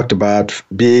 we talked about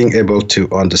being able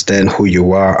to understand who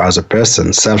you are as a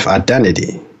person,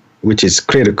 self-identity, which is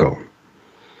critical.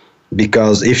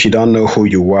 Because if you don't know who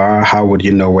you are, how would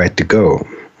you know where to go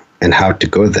and how to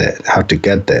go there, how to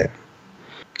get there?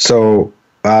 So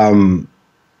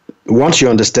once you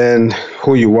understand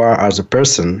who you are as a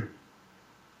person,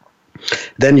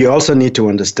 then you also need to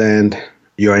understand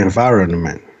your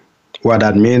environment. What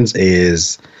that means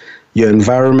is your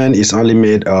environment is only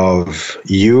made of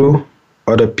you,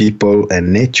 other people,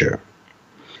 and nature.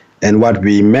 And what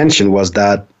we mentioned was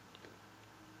that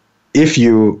if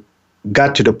you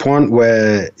got to the point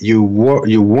where you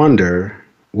wonder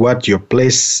what your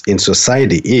place in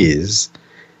society is,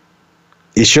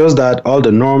 it shows that all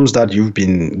the norms that you've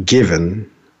been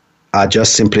given are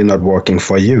just simply not working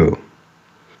for you.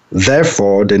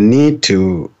 Therefore, the need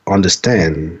to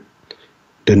understand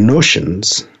the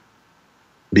notions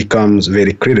becomes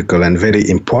very critical and very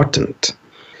important,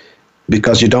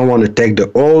 because you don't want to take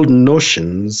the old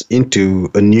notions into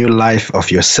a new life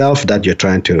of yourself that you're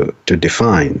trying to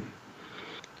define.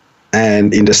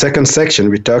 And in the second section,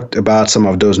 we talked about some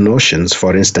of those notions.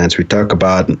 For instance, we talk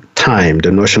about time,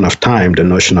 the notion of time, the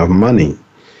notion of money.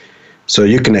 So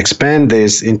you can expand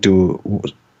this into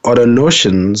other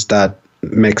notions that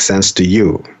make sense to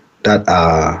you, that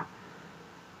are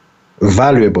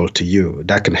valuable to you,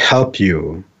 that can help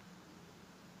you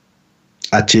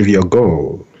achieve your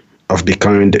goal of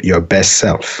becoming your best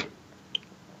self.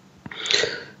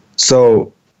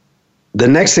 So the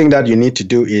next thing that you need to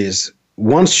do is,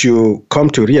 once you come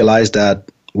to realize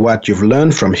that what you've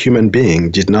learned from human being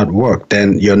did not work,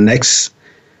 then your next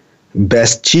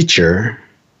best teacher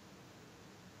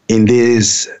in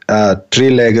this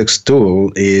three-legged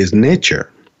stool is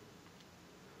nature.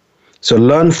 So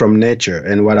learn from nature.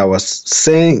 And what I was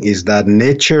saying is that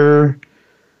nature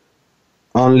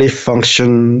only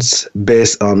functions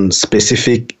based on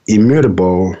specific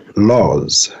immutable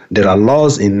laws. There are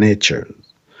laws in nature.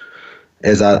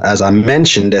 As I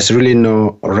mentioned, there's really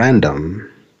no random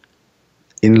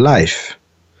in life,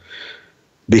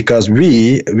 because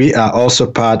we are also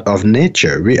part of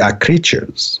nature. We are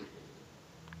creatures.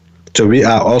 So we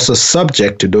are also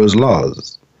subject to those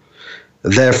laws.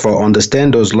 Therefore,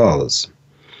 understand those laws,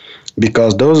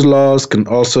 because those laws can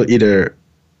also either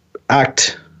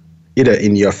act either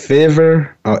in your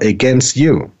favor or against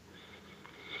you.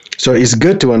 So it's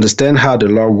good to understand how the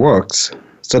law works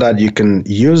so that you can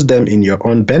use them in your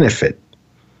own benefit.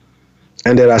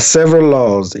 And there are several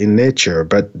laws in nature,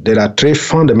 but there are three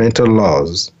fundamental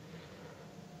laws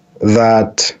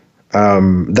that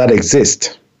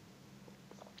exist.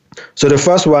 So the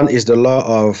first one is the law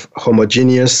of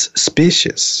homogeneous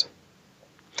species.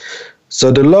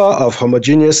 So the law of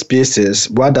homogeneous species,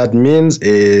 what that means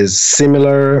is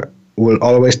similar will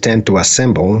always tend to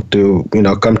assemble, to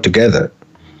come together.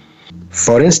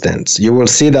 For instance, you will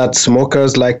see that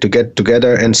smokers like to get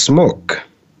together and smoke.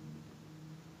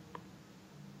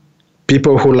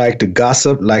 People who like to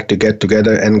gossip like to get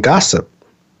together and gossip.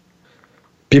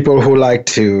 People who like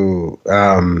to,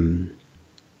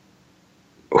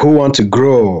 who want to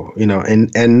grow,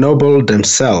 and ennoble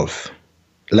themselves,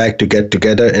 like to get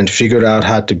together and figure out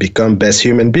how to become best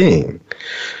human being.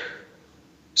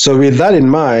 So with that in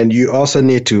mind, you also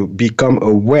need to become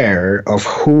aware of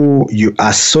who you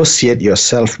associate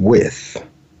yourself with.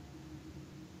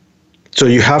 So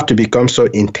you have to become so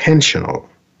intentional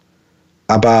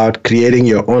about creating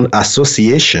your own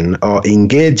association or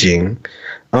engaging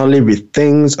only with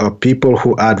things or people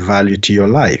who add value to your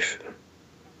life.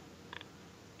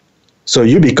 So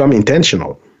you become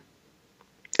intentional.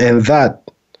 And that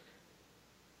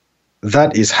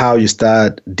is how you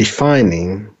start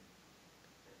defining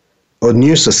a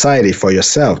new society for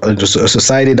yourself, a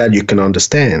society that you can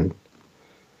understand.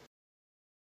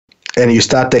 And you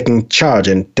start taking charge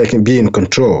and be in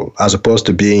control as opposed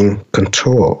to being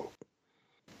controlled.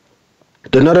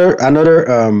 Another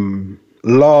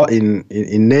law in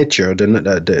nature,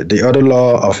 the other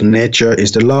law of nature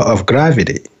is the law of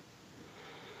gravity.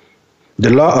 The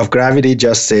law of gravity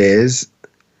just says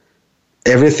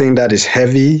everything that is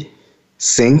heavy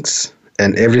sinks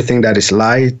and everything that is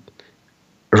light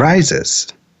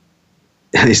rises.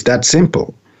 It's that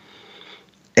simple.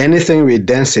 Anything with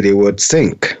density would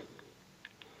sink,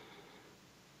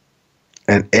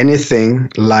 and anything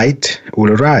light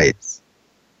will rise.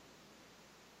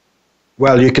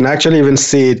 Well, you can actually even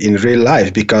see it in real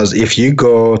life, because if you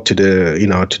go to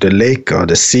the lake or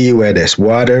the sea where there's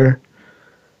water,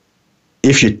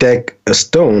 if you take a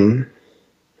stone,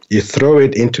 you throw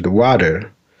it into the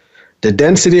water, the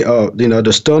density of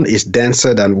the stone is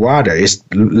denser than water.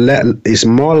 It's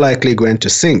more likely going to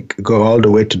sink, go all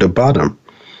the way to the bottom.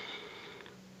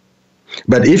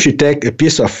 But if you take a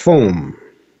piece of foam,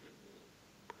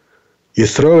 you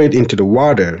throw it into the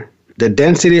water, the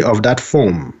density of that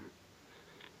foam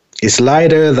is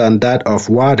lighter than that of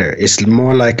water. It's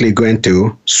more likely going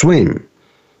to swim.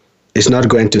 It's not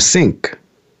going to sink.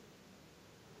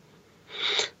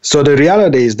 So the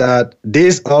reality is that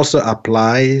this also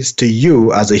applies to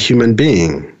you as a human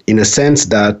being, in a sense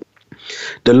that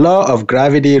the law of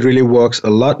gravity really works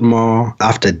a lot more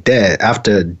after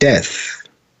death.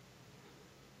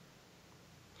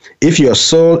 If your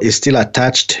soul is still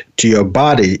attached to your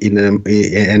body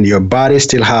and your body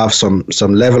still have some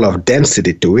level of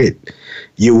density to it,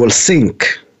 you will sink.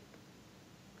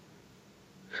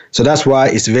 So that's why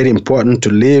it's very important to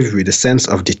live with a sense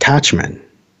of detachment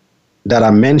that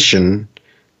I mentioned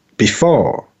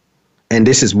before. And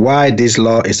this is why this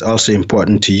law is also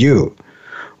important to you.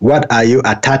 What are you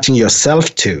attaching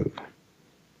yourself to?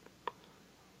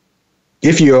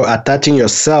 If you're attaching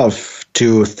yourself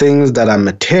to things that are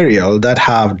material, that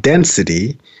have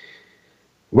density,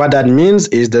 what that means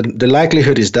is that the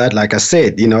likelihood is that, like I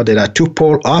said, there are two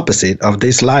pole opposite of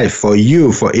this life for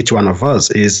you, for each one of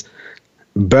us, is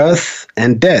birth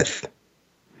and death.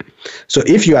 So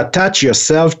if you attach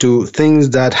yourself to things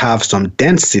that have some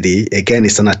density, again,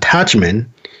 it's an attachment,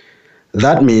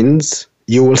 that means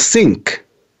you will sink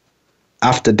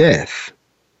after death.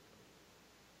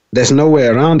 There's no way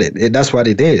around it. That's what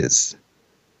it is.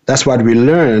 That's what we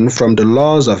learn from the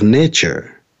laws of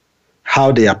nature,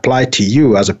 how they apply to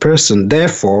you as a person.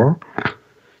 Therefore,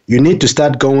 you need to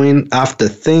start going after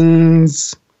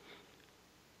things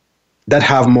that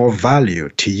have more value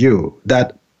to you,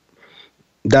 that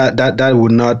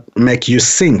would not make you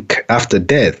sink after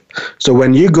death. So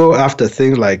when you go after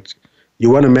things like you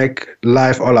want to make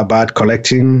life all about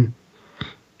collecting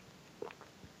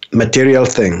material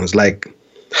things like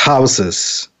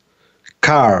houses,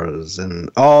 cars, and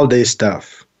all this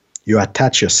stuff, you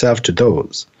attach yourself to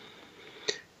those.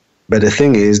 But the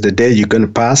thing is, the day you're going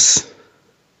to pass,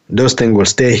 those things will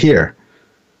stay here.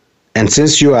 And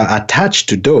since you are attached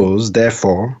to those,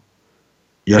 therefore,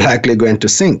 you're likely going to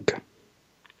sink.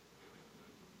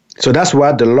 So that's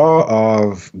what the law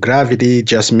of gravity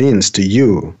just means to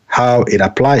you, how it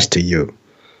applies to you.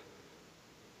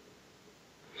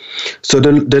 So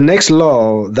the next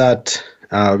law that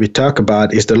we talk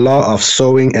about is the law of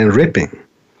sowing and reaping.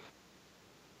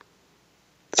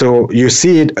 So you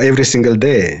see it every single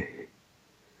day.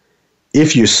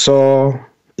 If you sow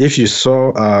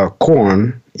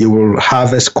corn, you will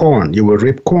harvest corn. You will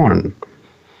reap corn.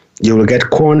 You will get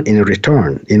corn in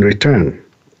return.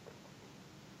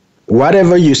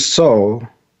 Whatever you sow,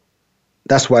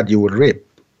 that's what you will reap.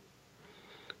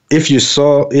 If you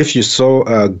sow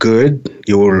good,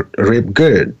 you will reap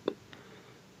good.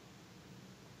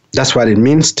 That's what it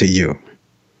means to you.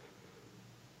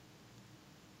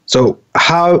 So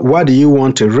what do you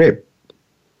want to reap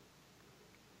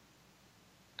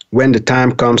when the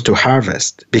time comes to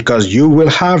harvest? Because you will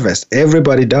harvest.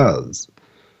 Everybody does.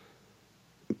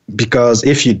 Because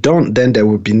if you don't, then there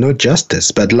will be no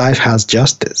justice. But life has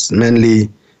justice, mainly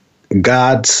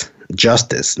God's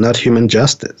justice, not human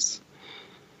justice.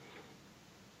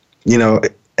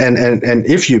 And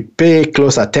if you pay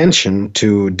close attention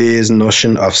to this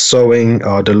notion of sowing,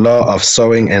 or the law of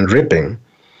sowing and reaping,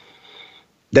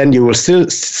 then you will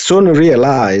soon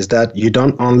realize that you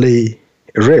don't only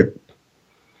reap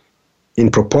in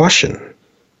proportion,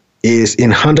 is in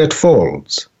 100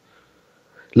 folds.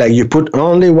 Like you put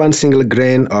only one single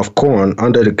grain of corn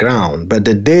under the ground, but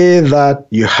the day that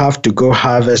you have to go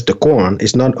harvest the corn,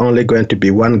 it's not only going to be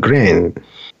one grain,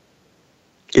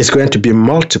 it's going to be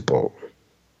multiple.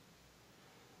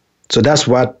 So that's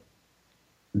what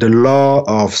the law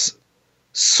of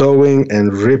sowing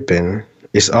and reaping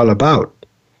is all about.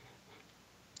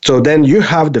 So then you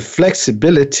have the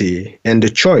flexibility and the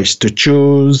choice to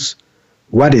choose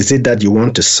what is it that you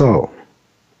want to sow.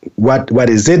 What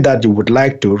is it that you would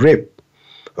like to reap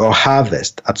or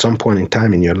harvest at some point in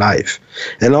time in your life?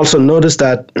 And also notice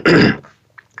that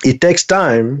it takes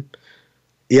time.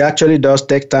 It actually does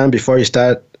take time before you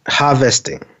start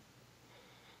harvesting.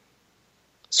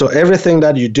 So everything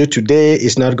that you do today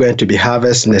is not going to be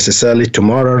harvested necessarily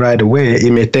tomorrow right away.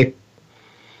 It may take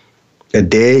a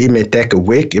day, it may take a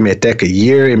week, it may take a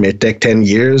year, it may take 10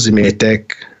 years, it may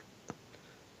take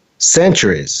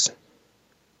centuries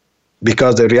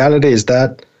because the reality is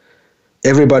that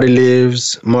everybody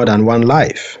lives more than one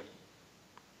life.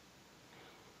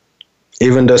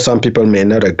 Even though some people may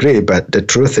not agree, but the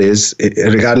truth is,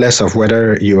 regardless of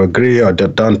whether you agree or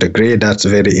don't agree, that's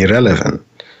very irrelevant.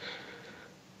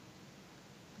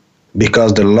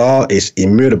 Because the law is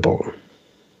immutable.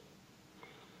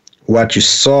 What you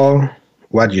sow,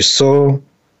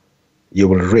 you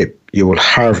will reap, you will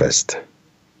harvest,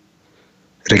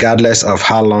 regardless of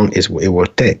how long it will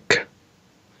take.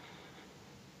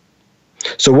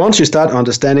 So once you start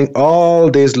understanding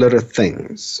all these little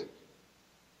things,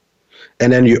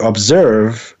 and then you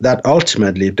observe that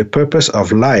ultimately the purpose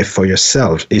of life for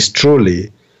yourself is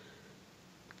truly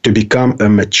to become a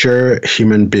mature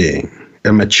human being,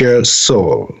 a mature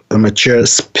soul, a mature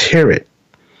spirit.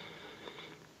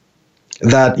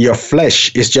 That your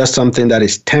flesh is just something that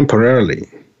is temporarily.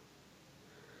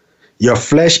 Your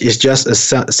flesh is just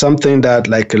something that,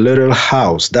 like a little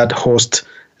house that hosts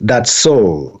that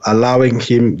soul,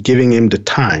 giving him the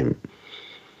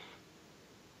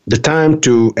time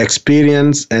to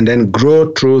experience and then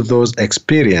grow through those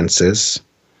experiences.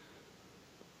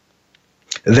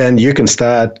 Then you can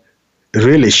start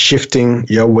really shifting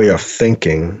your way of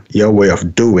thinking, your way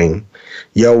of doing,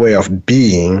 your way of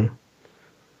being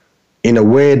in a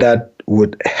way that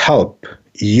would help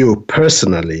you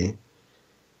personally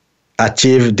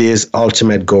achieve this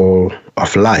ultimate goal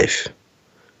of life,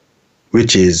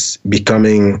 which is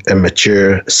becoming a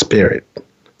mature spirit,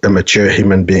 a mature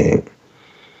human being,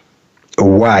 a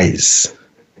wise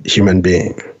human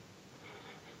being.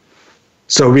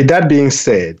 So with that being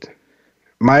said,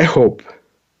 my hope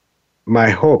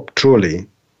truly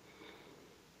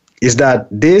is that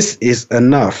this is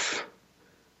enough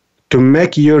to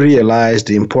make you realize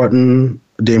the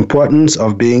importance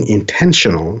of being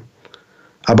intentional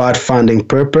about finding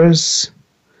purpose,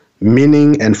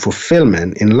 meaning, and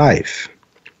fulfillment in life.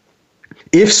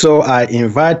 If so, I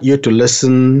invite you to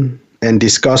listen and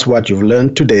discuss what you've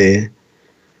learned today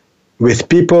with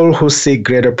people who seek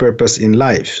greater purpose in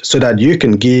life, so that you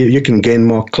can gain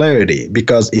more clarity,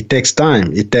 because it takes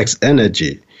time, it takes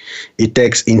energy, it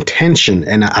takes intention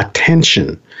and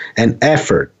attention and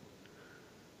effort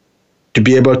to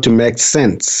be able to make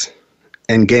sense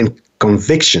and gain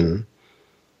conviction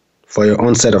for your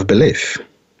own set of belief.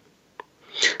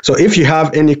 So if you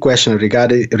have any question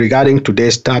regarding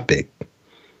today's topic,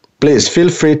 please feel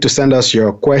free to send us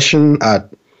your question at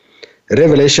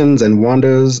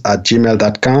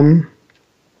revelationsandwonders@gmail.com.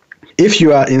 If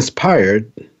you are inspired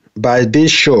by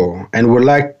this show and would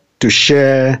like to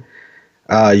share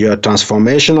your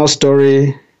transformational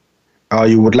story, or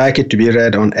you would like it to be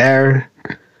read on air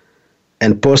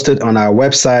and posted on our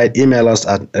website, email us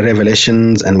at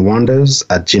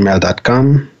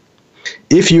revelationsandwonders@gmail.com.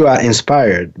 If you are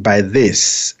inspired by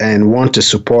this and want to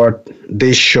support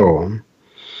this show,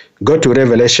 go to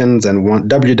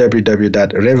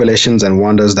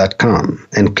www.revelationsandwonders.com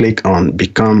and click on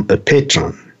Become a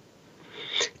Patron.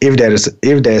 If there is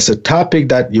a topic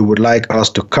that you would like us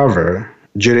to cover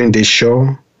during this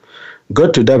show, go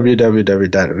to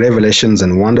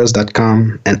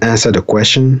www.revelationsandwonders.com and answer the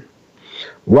question,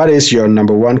 what is your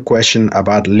number one question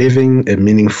about living a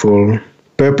meaningful,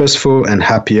 purposeful, and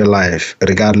happier life,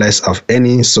 regardless of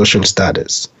any social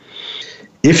status?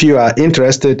 If you are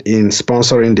interested in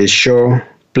sponsoring this show,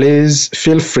 please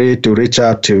feel free to reach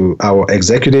out to our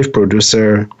executive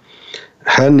producer.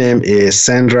 Her name is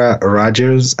Sandra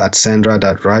Rogers at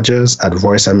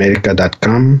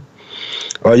sandra.rogers@voiceamerica.com,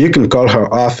 or you can call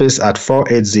her office at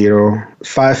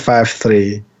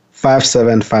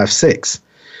 480-553-5756.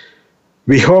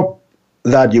 We hope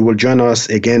that you will join us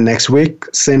again next week,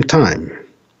 same time.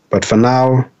 But for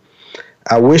now,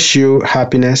 I wish you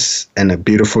happiness and a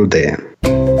beautiful day.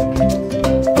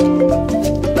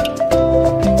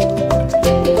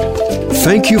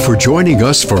 Thank you for joining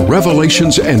us for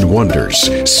Revelations and Wonders,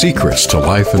 Secrets to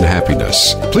Life and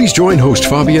Happiness. Please join host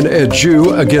Fabian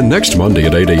Edju again next Monday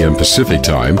at 8 a.m. Pacific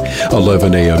Time,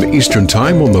 11 a.m. Eastern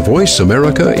Time on the Voice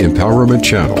America Empowerment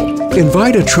Channel.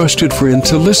 Invite a trusted friend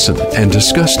to listen and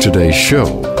discuss today's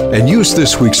show, and use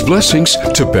this week's blessings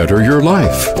to better your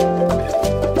life.